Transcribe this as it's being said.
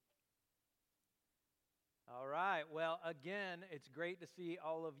right. Well, again, it's great to see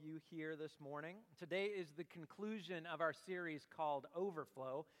all of you here this morning. Today is the conclusion of our series called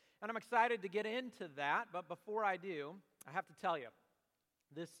Overflow, and I'm excited to get into that. But before I do, I have to tell you,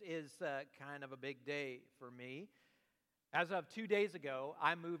 this is kind of a big day for me. As of 2 days ago,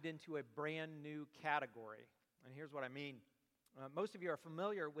 I moved into a brand new category, and here's what I mean. Most of you are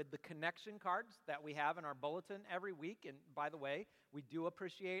familiar with the connection cards that we have in our bulletin every week. And by the way, we do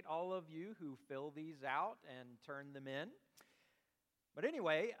appreciate all of you who fill these out and turn them in. But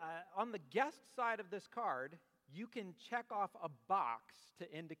anyway, on the guest side of this card, you can check off a box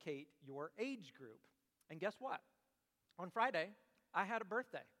to indicate your age group. And guess what? On Friday, I had a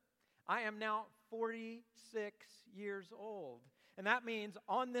birthday. I am now 46 years old. And that means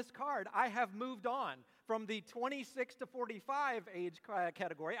on this card, I have moved on from the 26 to 45 age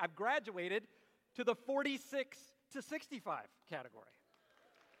category. I've graduated to the 46 to 65 category.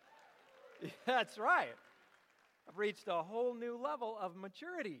 That's right. I've reached a whole new level of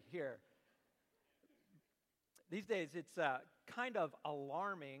maturity here. These days, it's kind of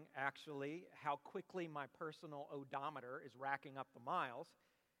alarming, actually, how quickly my personal odometer is racking up the miles.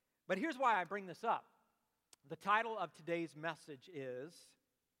 But here's why I bring this up. The title of today's message is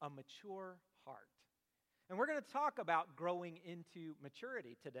A Mature Heart. And we're going to talk about growing into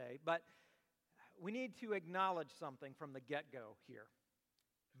maturity today, but we need to acknowledge something from the get-go here.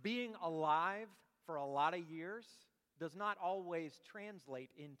 Being alive for a lot of years does not always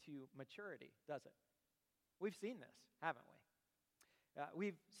translate into maturity, does it? We've seen this, haven't we?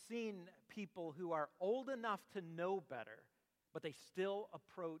 We've seen people who are old enough to know better, but they still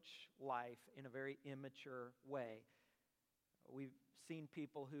approach life in a very immature way. We've seen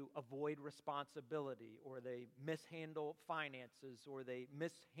people who avoid responsibility, or they mishandle finances, or they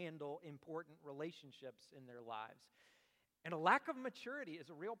mishandle important relationships in their lives. And a lack of maturity is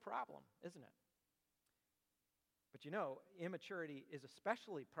a real problem, isn't it? But you know, immaturity is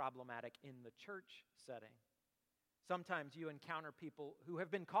especially problematic in the church setting. Sometimes you encounter people who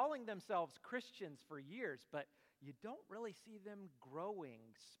have been calling themselves Christians for years, but you don't really see them growing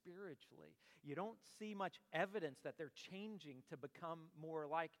spiritually. You don't see much evidence that they're changing to become more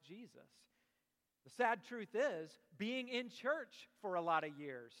like Jesus. The sad truth is, being in church for a lot of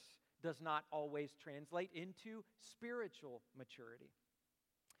years does not always translate into spiritual maturity.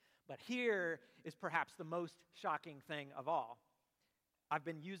 But here is perhaps the most shocking thing of all. I've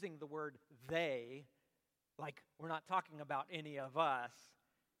been using the word they like we're not talking about any of us,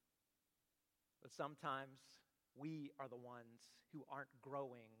 but sometimes we are the ones who aren't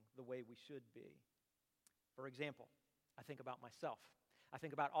growing the way we should be. For example, I think about myself. I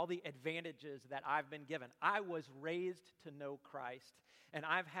think about all the advantages that I've been given. I was raised to know Christ, and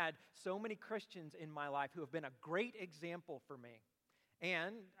I've had so many Christians in my life who have been a great example for me.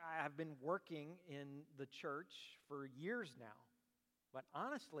 And I have been working in the church for years now. But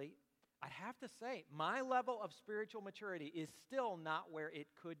honestly, I'd have to say, my level of spiritual maturity is still not where it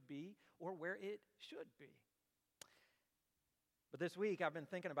could be or where it should be. But this week, I've been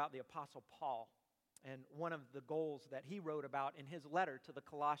thinking about the Apostle Paul and one of the goals that he wrote about in his letter to the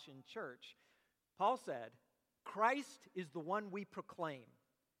Colossian church. Paul said, "Christ is the one we proclaim,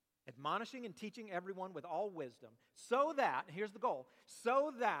 admonishing and teaching everyone with all wisdom, so that," here's the goal,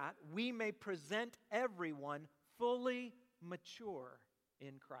 "so that we may present everyone fully mature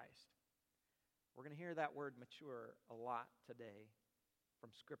in Christ." We're going to hear that word mature a lot today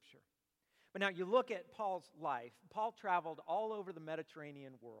from Scripture. But now you look at Paul's life. Paul traveled all over the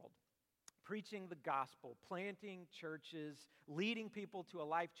Mediterranean world, preaching the gospel, planting churches, leading people to a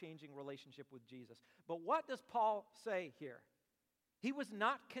life-changing relationship with Jesus. But what does Paul say here? He was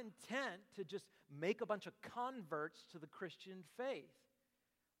not content to just make a bunch of converts to the Christian faith.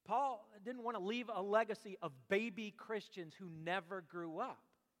 Paul didn't want to leave a legacy of baby Christians who never grew up.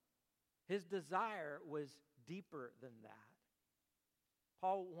 His desire was deeper than that.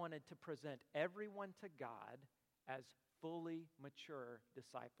 Paul wanted to present everyone to God as fully mature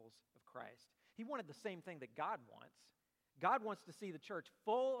disciples of Christ. He wanted the same thing that God wants. God wants to see the church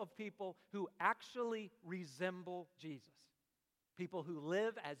full of people who actually resemble Jesus. People who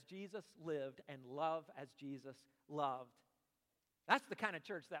live as Jesus lived and love as Jesus loved. That's the kind of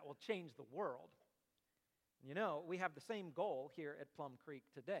church that will change the world. You know, we have the same goal here at Plum Creek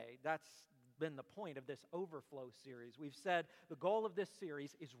today. That's been the point of this Overflow series. We've said the goal of this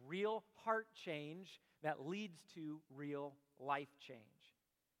series is real heart change that leads to real life change.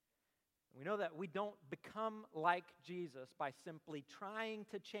 And we know that we don't become like Jesus by simply trying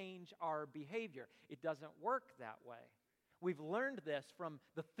to change our behavior. It doesn't work that way. We've learned this from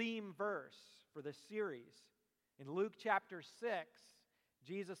the theme verse for this series. In Luke chapter 6,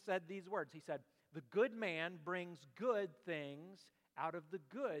 Jesus said these words. He said, the good man brings good things out of the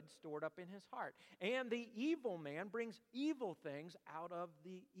good stored up in his heart. And the evil man brings evil things out of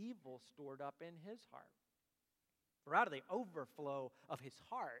the evil stored up in his heart. For out of the overflow of his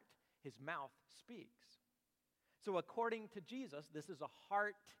heart, his mouth speaks. So according to Jesus, this is a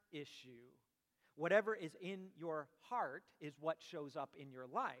heart issue. Whatever is in your heart is what shows up in your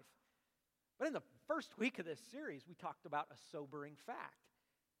life. But in the first week of this series, we talked about a sobering fact.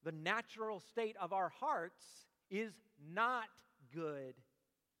 The natural state of our hearts is not good.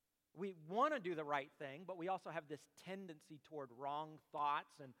 We want to do the right thing, but we also have this tendency toward wrong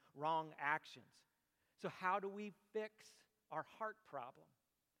thoughts and wrong actions. So how do we fix our heart problem?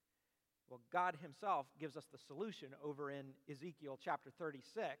 Well, God himself gives us the solution over in Ezekiel chapter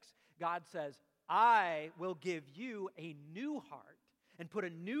 36. God says, I will give you a new heart and put a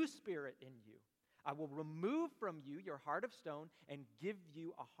new spirit in you. I will remove from you your heart of stone and give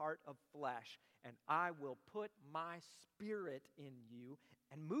you a heart of flesh. And I will put my spirit in you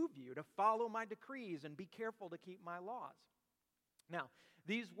and move you to follow my decrees and be careful to keep my laws. Now,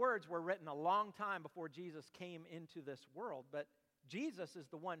 these words were written a long time before Jesus came into this world, but Jesus is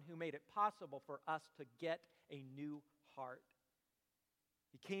the one who made it possible for us to get a new heart.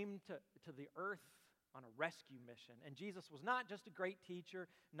 He came to the earth on a rescue mission. And Jesus was not just a great teacher,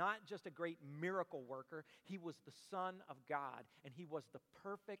 not just a great miracle worker. He was the Son of God, and he was the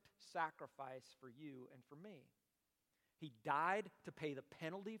perfect sacrifice for you and for me. He died to pay the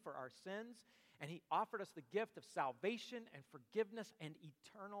penalty for our sins, and he offered us the gift of salvation and forgiveness and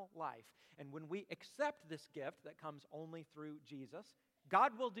eternal life. And when we accept this gift that comes only through Jesus,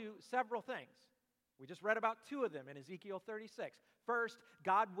 God will do several things. We just read about two of them in Ezekiel 36. First,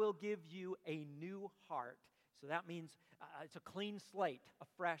 God will give you a new heart. So that means it's a clean slate, a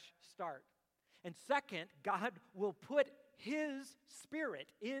fresh start. And second, God will put his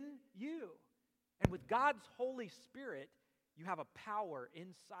Spirit in you. And with God's Holy Spirit, you have a power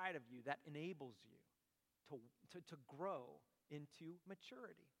inside of you that enables you to grow into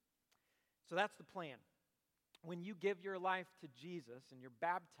maturity. So that's the plan. When you give your life to Jesus and you're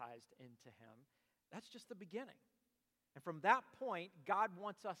baptized into him, that's just the beginning. And from that point, God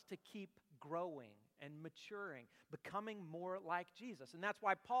wants us to keep growing and maturing, becoming more like Jesus. And that's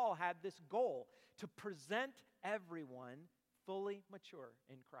why Paul had this goal, to present everyone fully mature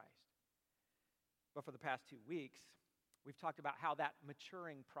in Christ. But for the past 2 weeks, we've talked about how that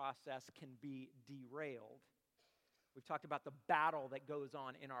maturing process can be derailed. We've talked about the battle that goes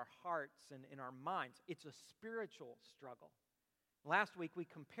on in our hearts and in our minds. It's a spiritual struggle. Last week, we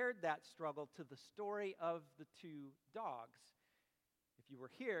compared that struggle to the story of the two dogs. If you were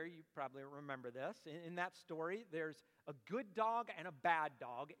here, you probably remember this. In that story, there's a good dog and a bad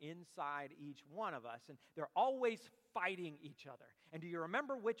dog inside each one of us, and they're always fighting each other. And do you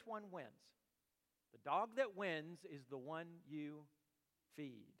remember which one wins? The dog that wins is the one you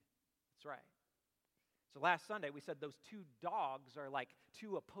feed. That's right. So last Sunday, we said those two dogs are like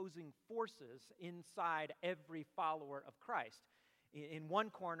two opposing forces inside every follower of Christ. In one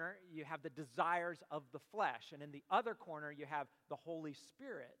corner, you have the desires of the flesh, and in the other corner, you have the Holy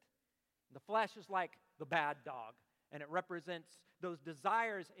Spirit. The flesh is like the bad dog, and it represents those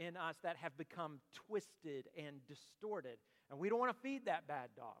desires in us that have become twisted and distorted. And we don't want to feed that bad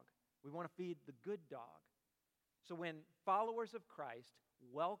dog. We want to feed the good dog. So when followers of Christ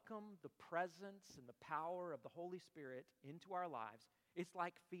welcome the presence and the power of the Holy Spirit into our lives, it's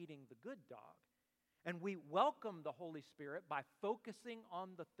like feeding the good dog. And we welcome the Holy Spirit by focusing on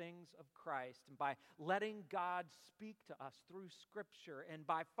the things of Christ and by letting God speak to us through Scripture and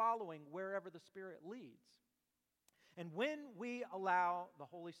by following wherever the Spirit leads. And when we allow the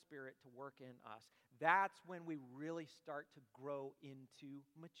Holy Spirit to work in us, that's when we really start to grow into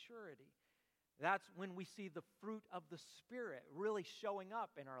maturity. That's when we see the fruit of the Spirit really showing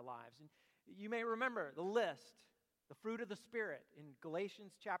up in our lives. And you may remember the list. The fruit of the Spirit in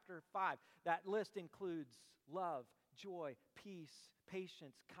Galatians chapter 5. That list includes love, joy, peace,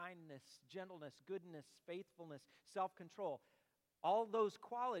 patience, kindness, gentleness, goodness, faithfulness, self-control. All those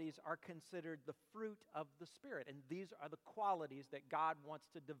qualities are considered the fruit of the Spirit. And these are the qualities that God wants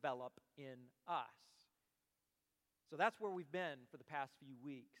to develop in us. So that's where we've been for the past few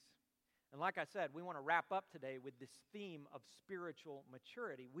weeks. And like I said, we want to wrap up today with this theme of spiritual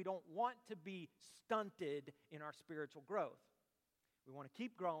maturity. We don't want to be stunted in our spiritual growth. We want to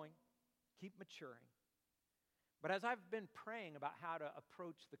keep growing, keep maturing. But as I've been praying about how to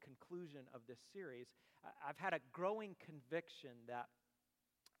approach the conclusion of this series, I've had a growing conviction that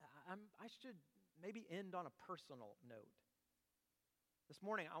I should maybe end on a personal note. This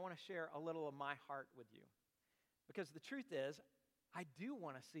morning, I want to share a little of my heart with you. Because the truth is, I do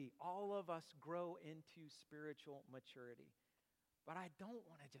want to see all of us grow into spiritual maturity. But I don't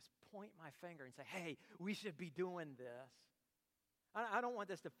want to just point my finger and say, hey, we should be doing this. I don't want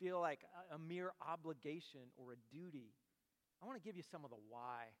this to feel like a mere obligation or a duty. I want to give you some of the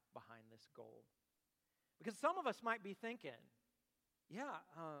why behind this goal. Because some of us might be thinking,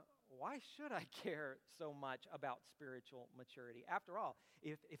 why should I care so much about spiritual maturity? After all,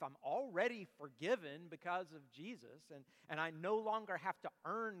 if I'm already forgiven because of Jesus and I no longer have to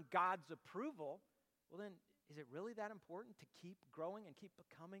earn God's approval, well then, is it really that important to keep growing and keep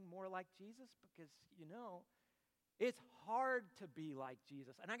becoming more like Jesus? Because, it's hard to be like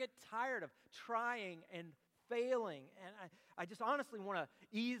Jesus. And I get tired of trying and failing. And I just honestly want to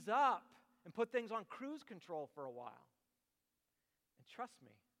ease up and put things on cruise control for a while. And trust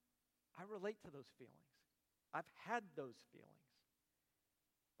me, I relate to those feelings. I've had those feelings.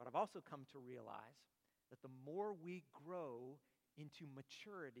 But I've also come to realize that the more we grow into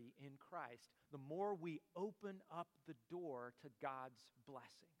maturity in Christ, the more we open up the door to God's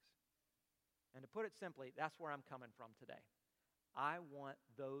blessings. And to put it simply, that's where I'm coming from today. I want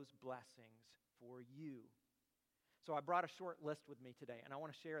those blessings for you. So I brought a short list with me today, and I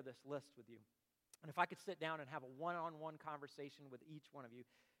want to share this list with you. And if I could sit down and have a one-on-one conversation with each one of you,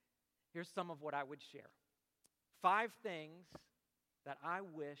 here's some of what I would share. 5 things that I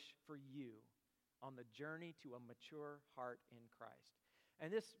wish for you on the journey to a mature heart in Christ.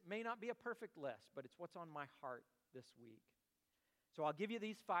 And this may not be a perfect list, but it's what's on my heart this week. So I'll give you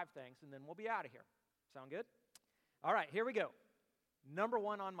these 5 things, and then we'll be out of here. Sound good? All right, here we go. Number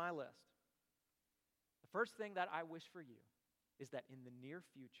 1 on my list. The first thing that I wish for you is that in the near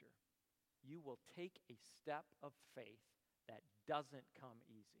future, you will take a step of faith that doesn't come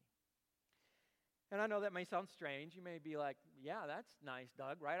easy. And I know that may sound strange. You may be like, yeah, that's nice,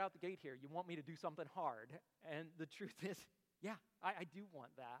 Doug, right out the gate here. You want me to do something hard. And the truth is, yeah, I do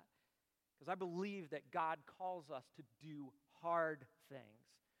want that. Because I believe that God calls us to do hard things.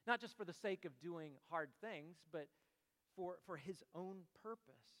 Not just for the sake of doing hard things, but for His own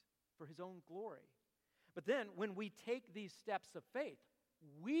purpose, for His own glory. But then when we take these steps of faith,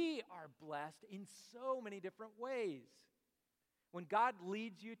 we are blessed in so many different ways. When God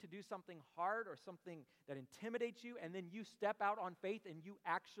leads you to do something hard or something that intimidates you, and then you step out on faith and you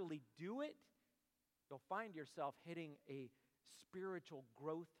actually do it, you'll find yourself hitting a spiritual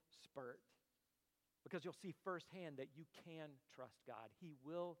growth spurt. Because you'll see firsthand that you can trust God. He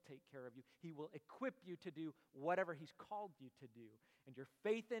will take care of you. He will equip you to do whatever He's called you to do. And your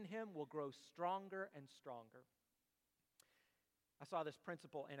faith in Him will grow stronger and stronger. I saw this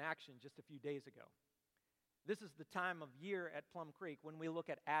principle in action just a few days ago. This is the time of year at Plum Creek when we look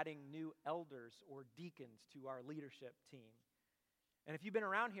at adding new elders or deacons to our leadership team. And if you've been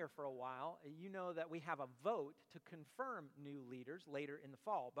around here for a while, you know that we have a vote to confirm new leaders later in the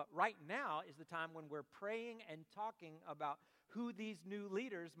fall. But right now is the time when we're praying and talking about who these new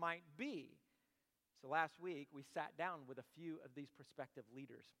leaders might be. So last week, we sat down with a few of these prospective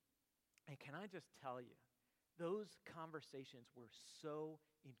leaders. And can I just tell you, those conversations were so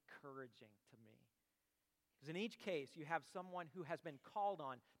encouraging to me. Because in each case, you have someone who has been called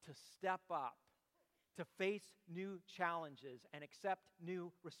on to step up, to face new challenges and accept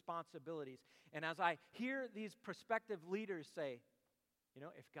new responsibilities. And as I hear these prospective leaders say,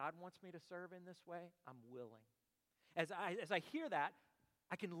 if God wants me to serve in this way, I'm willing. As I hear that,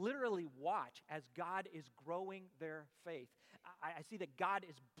 I can literally watch as God is growing their faith. I see that God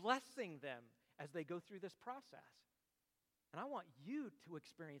is blessing them as they go through this process. And I want you to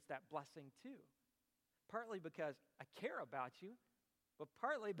experience that blessing too. Partly because I care about you, but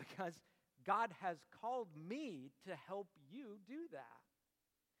partly because God has called me to help you do that.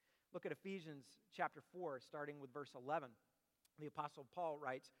 Look at Ephesians chapter 4, starting with verse 11. The Apostle Paul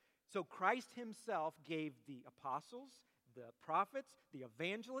writes, "So Christ Himself gave the apostles, the prophets, the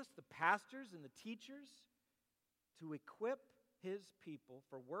evangelists, the pastors, and the teachers to equip His people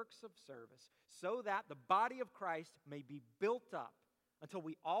for works of service, so that the body of Christ may be built up until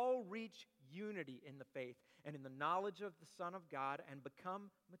we all reach unity in the faith and in the knowledge of the Son of God and become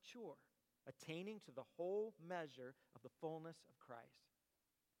mature, attaining to the whole measure of the fullness of Christ."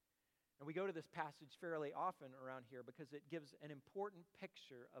 And we go to this passage fairly often around here because it gives an important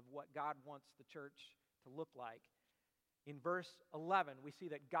picture of what God wants the church to look like. In verse 11, we see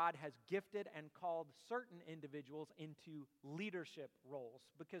that God has gifted and called certain individuals into leadership roles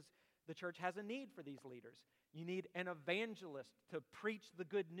because the church has a need for these leaders. You need an evangelist to preach the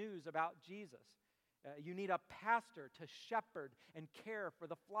good news about Jesus. You need a pastor to shepherd and care for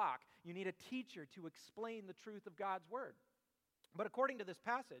the flock. You need a teacher to explain the truth of God's word. But according to this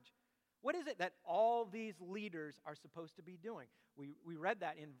passage, What is it that all these leaders are supposed to be doing? We read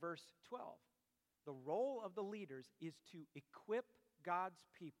that in verse 12. The role of the leaders is to equip God's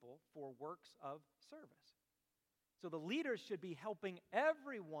people for works of service. So the leaders should be helping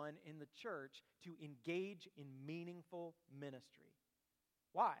everyone in the church to engage in meaningful ministry.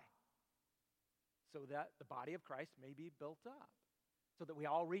 Why? So that the body of Christ may be built up, so that we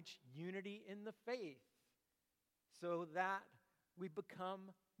all reach unity in the faith, so that we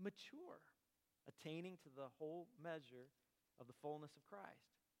become mature, attaining to the whole measure of the fullness of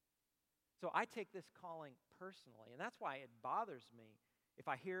Christ. So I take this calling personally, and that's why it bothers me if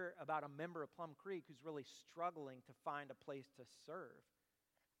I hear about a member of Plum Creek who's really struggling to find a place to serve.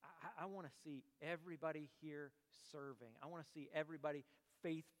 I want to see everybody here serving. I want to see everybody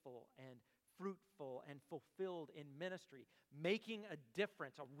faithful and fruitful and fulfilled in ministry, making a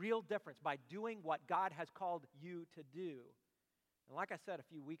difference, a real difference, by doing what God has called you to do. And like I said a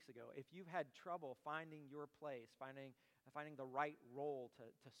few weeks ago, if you've had trouble finding your place, finding the right role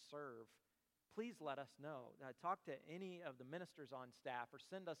to serve, please let us know. Talk to any of the ministers on staff or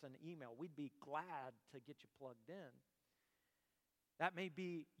send us an email. We'd be glad to get you plugged in. That may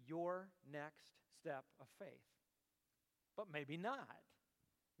be your next step of faith, but maybe not.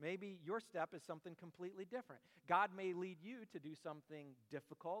 Maybe your step is something completely different. God may lead you to do something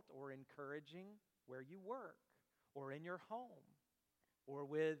difficult or encouraging where you work or in your home or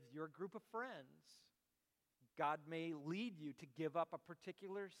with your group of friends. God may lead you to give up a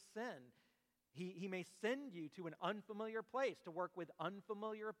particular sin. He may send you to an unfamiliar place to work with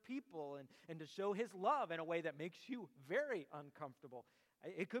unfamiliar people and to show His love in a way that makes you very uncomfortable.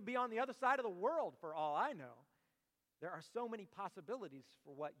 It could be on the other side of the world for all I know. There are so many possibilities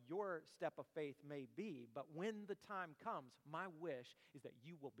for what your step of faith may be, but when the time comes, my wish is that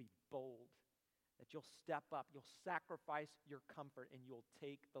you will be bold, that you'll step up, you'll sacrifice your comfort, and you'll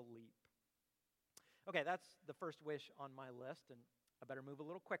take the leap. Okay, that's the first wish on my list, and I better move a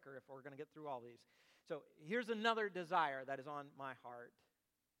little quicker if we're going to get through all these. So here's another desire that is on my heart.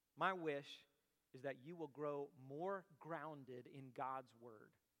 My wish is that you will grow more grounded in God's Word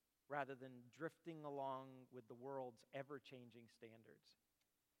rather than drifting along with the world's ever-changing standards.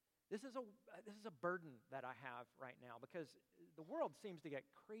 This is a burden that I have right now because the world seems to get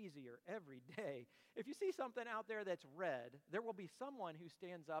crazier every day. If you see something out there that's red, there will be someone who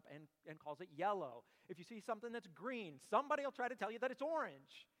stands up and calls it yellow. If you see something that's green, somebody will try to tell you that it's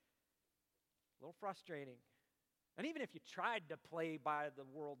orange. A little frustrating. And even if you tried to play by the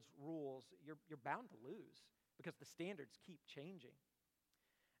world's rules, you're bound to lose because the standards keep changing.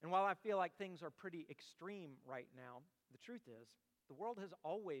 And while I feel like things are pretty extreme right now, the truth is, the world has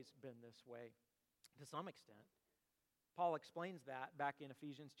always been this way to some extent. Paul explains that back in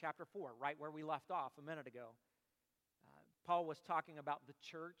Ephesians chapter 4, right where we left off a minute ago. Paul was talking about the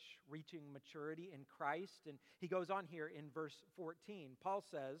church reaching maturity in Christ, and he goes on here in verse 14. Paul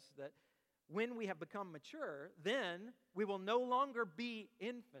says that when we have become mature, then we will no longer be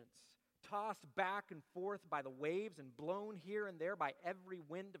infants, tossed back and forth by the waves and blown here and there by every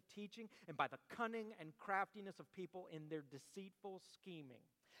wind of teaching and by the cunning and craftiness of people in their deceitful scheming.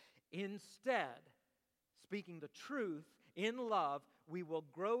 Instead, speaking the truth in love, we will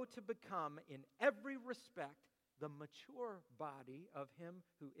grow to become in every respect the mature body of Him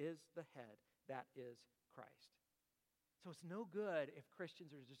who is the head, that is Christ. So it's no good if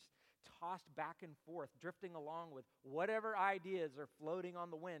Christians are just tossed back and forth, drifting along with whatever ideas are floating on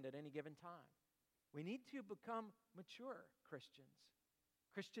the wind at any given time. We need to become mature Christians,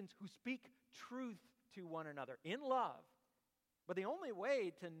 Christians who speak truth to one another in love. But the only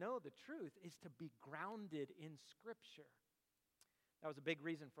way to know the truth is to be grounded in Scripture. That was a big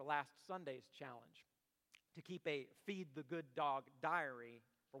reason for last Sunday's challenge, to keep a Feed the Good Dog diary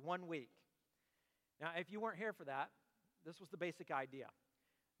for 1 week. Now, if you weren't here for that, this was the basic idea.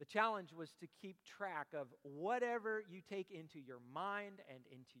 The challenge was to keep track of whatever you take into your mind and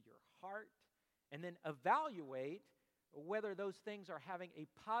into your heart, and then evaluate whether those things are having a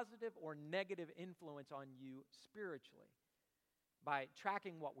positive or negative influence on you spiritually. By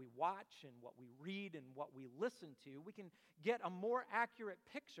tracking what we watch and what we read and what we listen to, we can get a more accurate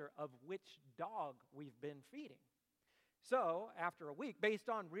picture of which dog we've been feeding. So, after a week, based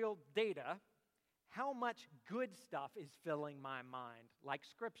on real data, how much good stuff is filling my mind, like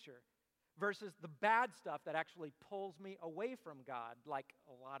Scripture, versus the bad stuff that actually pulls me away from God, like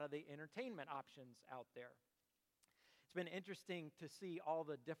a lot of the entertainment options out there. It's been interesting to see all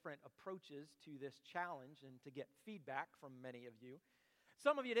the different approaches to this challenge and to get feedback from many of you.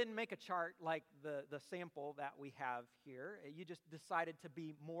 Some of you didn't make a chart like the sample that we have here. You just decided to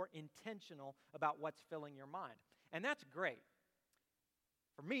be more intentional about what's filling your mind. And that's great.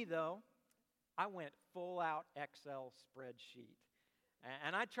 For me, though, I went full-out Excel spreadsheet.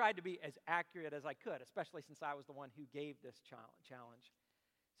 And I tried to be as accurate as I could, especially since I was the one who gave this challenge.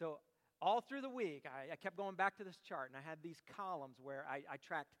 So all through the week, I kept going back to this chart, and I had these columns where I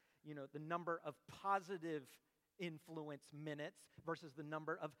tracked, the number of positive influence minutes versus the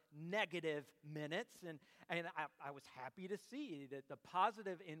number of negative minutes. And I was happy to see that the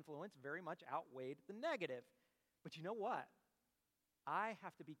positive influence very much outweighed the negative. But you know what? I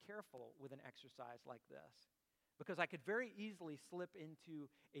have to be careful with an exercise like this because I could very easily slip into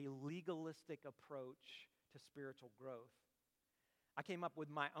a legalistic approach to spiritual growth. I came up with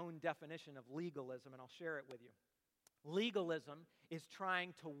my own definition of legalism, and I'll share it with you. Legalism is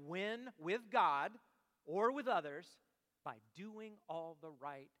trying to win with God or with others by doing all the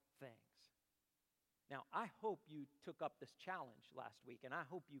right things. Now, I hope you took up this challenge last week, and I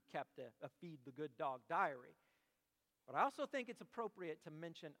hope you kept a Feed the Good Dog diary. But I also think it's appropriate to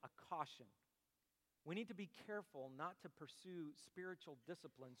mention a caution. We need to be careful not to pursue spiritual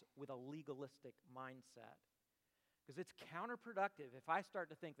disciplines with a legalistic mindset. Because it's counterproductive if I start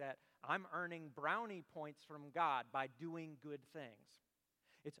to think that I'm earning brownie points from God by doing good things.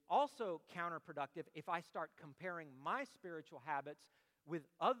 It's also counterproductive if I start comparing my spiritual habits with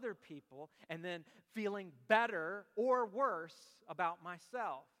other people and then feeling better or worse about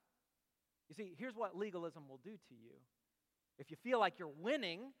myself. You see, here's what legalism will do to you. If you feel like you're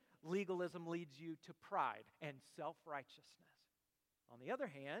winning, legalism leads you to pride and self-righteousness. On the other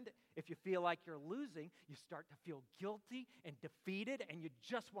hand, if you feel like you're losing, you start to feel guilty and defeated and you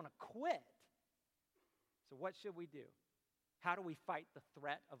just want to quit. So what should we do? How do we fight the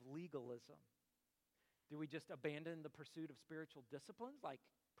threat of legalism? Do we just abandon the pursuit of spiritual disciplines like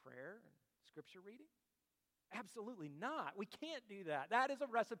prayer and scripture reading? Absolutely not. We can't do that. That is a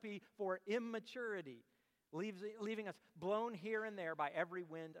recipe for immaturity, leaving us blown here and there by every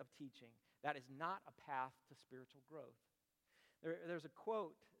wind of teaching. That is not a path to spiritual growth. There's a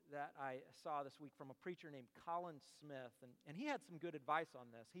quote that I saw this week from a preacher named Colin Smith, and he had some good advice on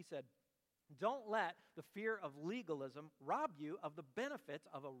this. He said, "Don't let the fear of legalism rob you of the benefits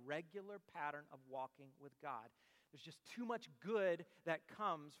of a regular pattern of walking with God." There's just too much good that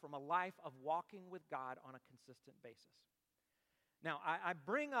comes from a life of walking with God on a consistent basis. Now, I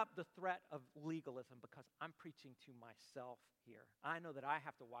bring up the threat of legalism because I'm preaching to myself here. I know that I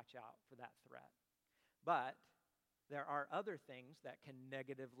have to watch out for that threat. But there are other things that can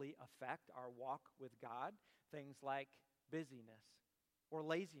negatively affect our walk with God, things like busyness or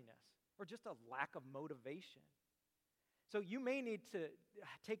laziness or just a lack of motivation. So you may need to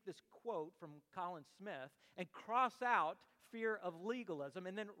take this quote from Colin Smith and cross out fear of legalism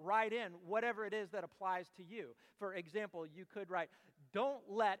and then write in whatever it is that applies to you. For example, you could write, "Don't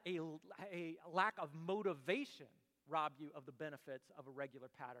let a lack of motivation rob you of the benefits of a regular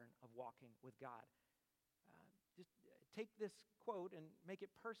pattern of walking with God." Just take this quote and make it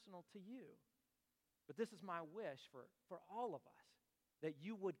personal to you. But this is my wish for all of us, that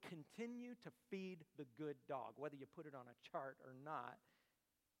you would continue to feed the good dog, whether you put it on a chart or not.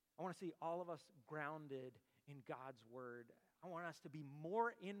 I want to see all of us grounded in God's word. I want us to be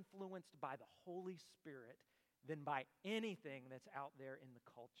more influenced by the Holy Spirit than by anything that's out there in the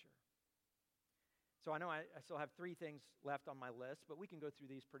culture. So I know I still have 3 things left on my list, but we can go through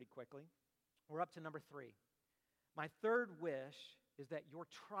these pretty quickly. We're up to number 3. My third wish is that your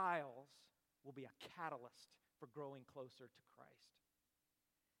trials will be a catalyst for growing closer to Christ.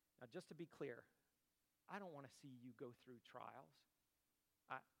 Now, just to be clear, I don't want to see you go through trials.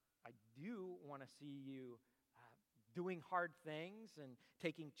 I do want to see you doing hard things and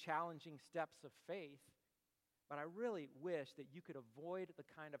taking challenging steps of faith, but I really wish that you could avoid the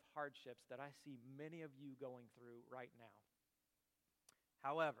kind of hardships that I see many of you going through right now.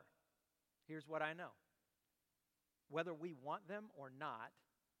 However, here's what I know. Whether we want them or not,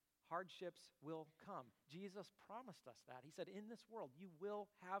 hardships will come. Jesus promised us that. He said, in this world, you will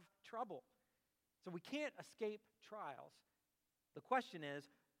have trouble. So we can't escape trials. The question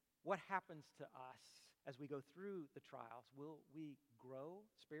is, what happens to us as we go through the trials? Will we grow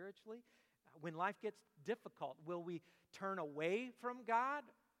spiritually? When life gets difficult, will we turn away from God?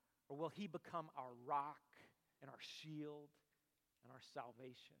 Or will He become our rock and our shield and our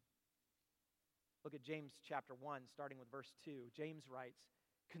salvation? Look at James chapter 1, starting with verse 2. James writes,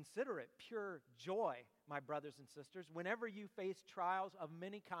 "Consider it pure joy, my brothers and sisters, whenever you face trials of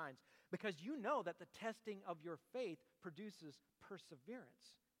many kinds, because you know that the testing of your faith produces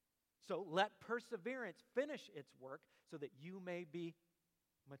perseverance. So let perseverance finish its work so that you may be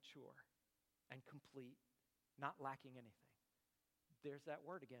mature and complete, not lacking anything." There's that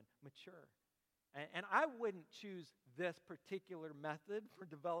word again, mature. And I wouldn't choose this particular method for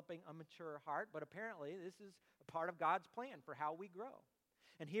developing a mature heart, but apparently this is a part of God's plan for how we grow.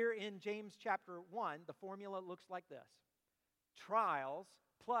 And here in James chapter 1, the formula looks like this: trials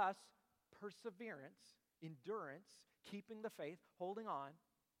plus perseverance, endurance, keeping the faith, holding on,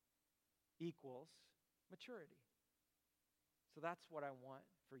 equals maturity. So that's what I want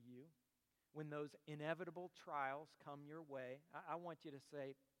for you. When those inevitable trials come your way, I want you to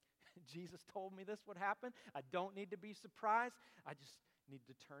say, Jesus told me this would happen. I don't need to be surprised. I just need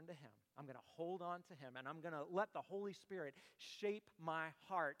to turn to Him. I'm going to hold on to Him, and I'm going to let the Holy Spirit shape my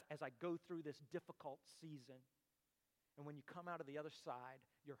heart as I go through this difficult season. And when you come out of the other side,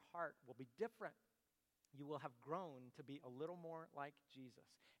 your heart will be different. You will have grown to be a little more like Jesus,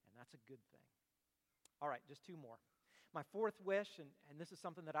 and that's a good thing. All right, just two more. My fourth wish, and this is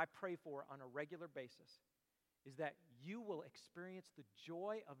something that I pray for on a regular basis, is that you will experience the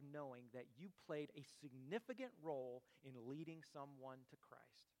joy of knowing that you played a significant role in leading someone to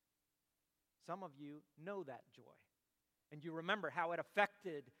Christ. Some of you know that joy, and you remember how it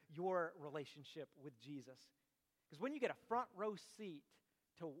affected your relationship with Jesus. Because when you get a front row seat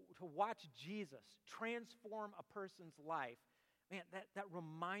to watch Jesus transform a person's life, man, that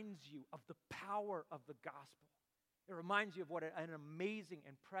reminds you of the power of the gospel. It reminds you of what an amazing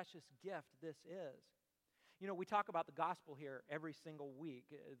and precious gift this is. You know, we talk about the gospel here every single week,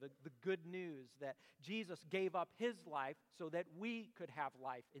 the good news that Jesus gave up His life so that we could have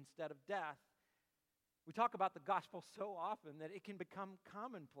life instead of death. We talk about the gospel so often that it can become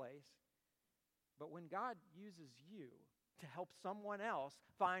commonplace. But when God uses you to help someone else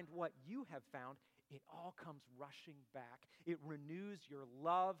find what you have found, it all comes rushing back. It renews your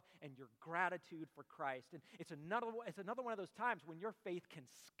love and your gratitude for Christ. And it's another one of those times when your faith can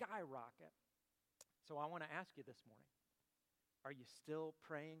skyrocket. So I want to ask you this morning, are you still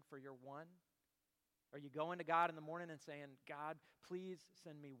praying for your one? Are you going to God in the morning and saying, God, please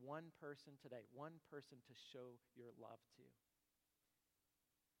send me one person today, one person to show your love to?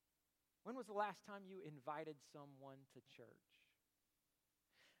 When was the last time you invited someone to church?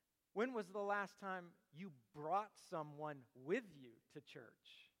 When was the last time you brought someone with you to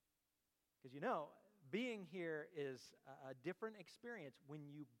church? Because you know, being here is a different experience when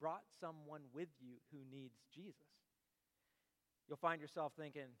you brought someone with you who needs Jesus. You'll find yourself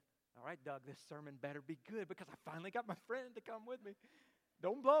thinking, all right, Doug, this sermon better be good because I finally got my friend to come with me.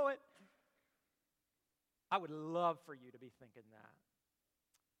 Don't blow it. I would love for you to be thinking that.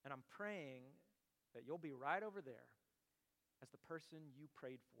 And I'm praying that you'll be right over there as the person you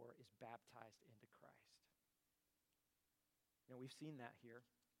prayed for is baptized into Christ. You know, we've seen that here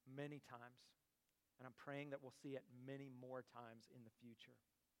many times. And I'm praying that we'll see it many more times in the future.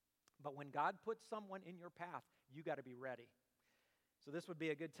 But when God puts someone in your path, you got to be ready. So this would be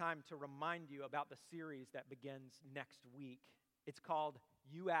a good time to remind you about the series that begins next week. It's called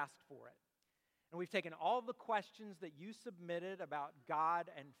You Asked For It. And we've taken all the questions that you submitted about God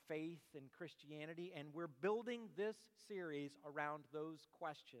and faith and Christianity, and we're building this series around those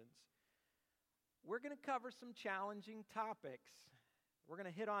questions. We're going to cover some challenging topics. We're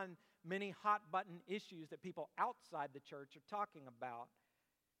going to hit on many hot-button issues that people outside the church are talking about.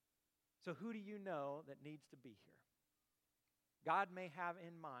 So who do you know that needs to be here? God may have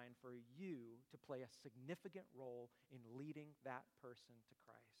in mind for you to play a significant role in leading that person to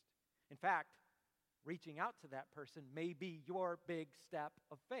Christ. In fact, reaching out to that person may be your big step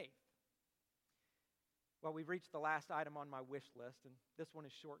of faith. Well, we've reached the last item on my wish list, and this one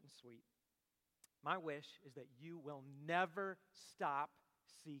is short and sweet. My wish is that you will never stop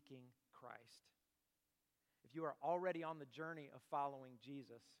seeking Christ. If you are already on the journey of following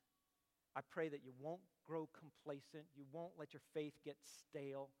Jesus, I pray that you won't grow complacent. You won't let your faith get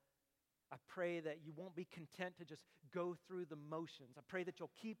stale. I pray that you won't be content to just go through the motions. I pray that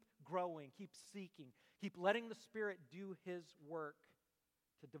you'll keep growing, keep seeking, keep letting the Spirit do His work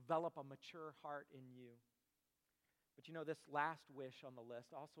to develop a mature heart in you. But you know, this last wish on the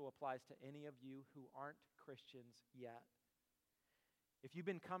list also applies to any of you who aren't Christians yet. If you've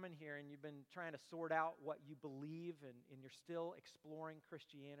been coming here and you've been trying to sort out what you believe and you're still exploring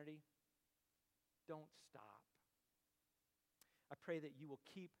Christianity, don't stop. I pray that you will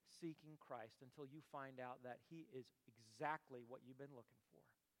keep seeking Christ until you find out that He is exactly what you've been looking for.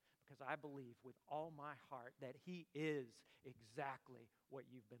 Because I believe with all my heart that He is exactly what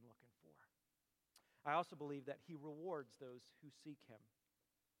you've been looking for. I also believe that He rewards those who seek Him.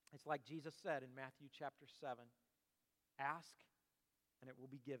 It's like Jesus said in Matthew chapter 7, ask and it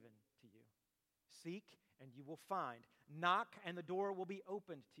will be given to you. Seek and you will find. Knock and the door will be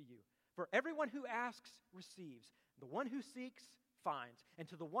opened to you. For everyone who asks receives. The one who seeks finds, and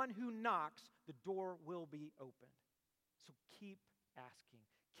to the one who knocks, the door will be opened. So keep asking,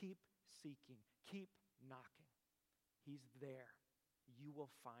 keep seeking, keep knocking. He's there. You will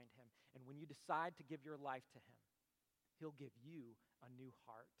find him. And when you decide to give your life to him, he'll give you a new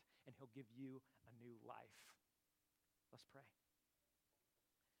heart, and he'll give you a new life. Let's pray.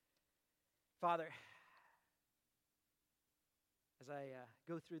 Father, as I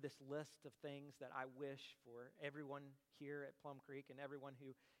go through this list of things that I wish for everyone here at Plum Creek and everyone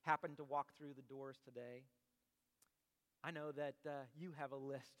who happened to walk through the doors today, I know that you have a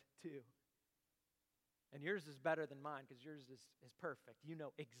list too. And yours is better than mine because yours is perfect. You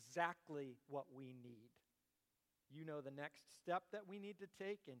know exactly what we need. You know the next step that we need to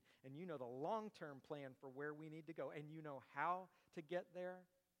take, and you know the long-term plan for where we need to go, and you know how to get there,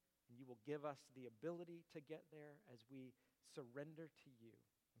 and you will give us the ability to get there as we surrender to you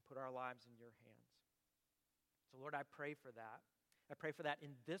and put our lives in your hands. So Lord, I pray for that. I pray for that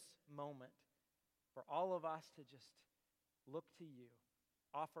in this moment, for all of us to just look to you,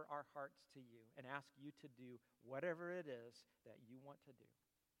 offer our hearts to you, and ask you to do whatever it is that you want to do.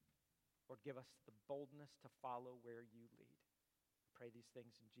 Lord, give us the boldness to follow where you lead. I pray these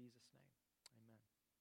things in Jesus' name. Amen.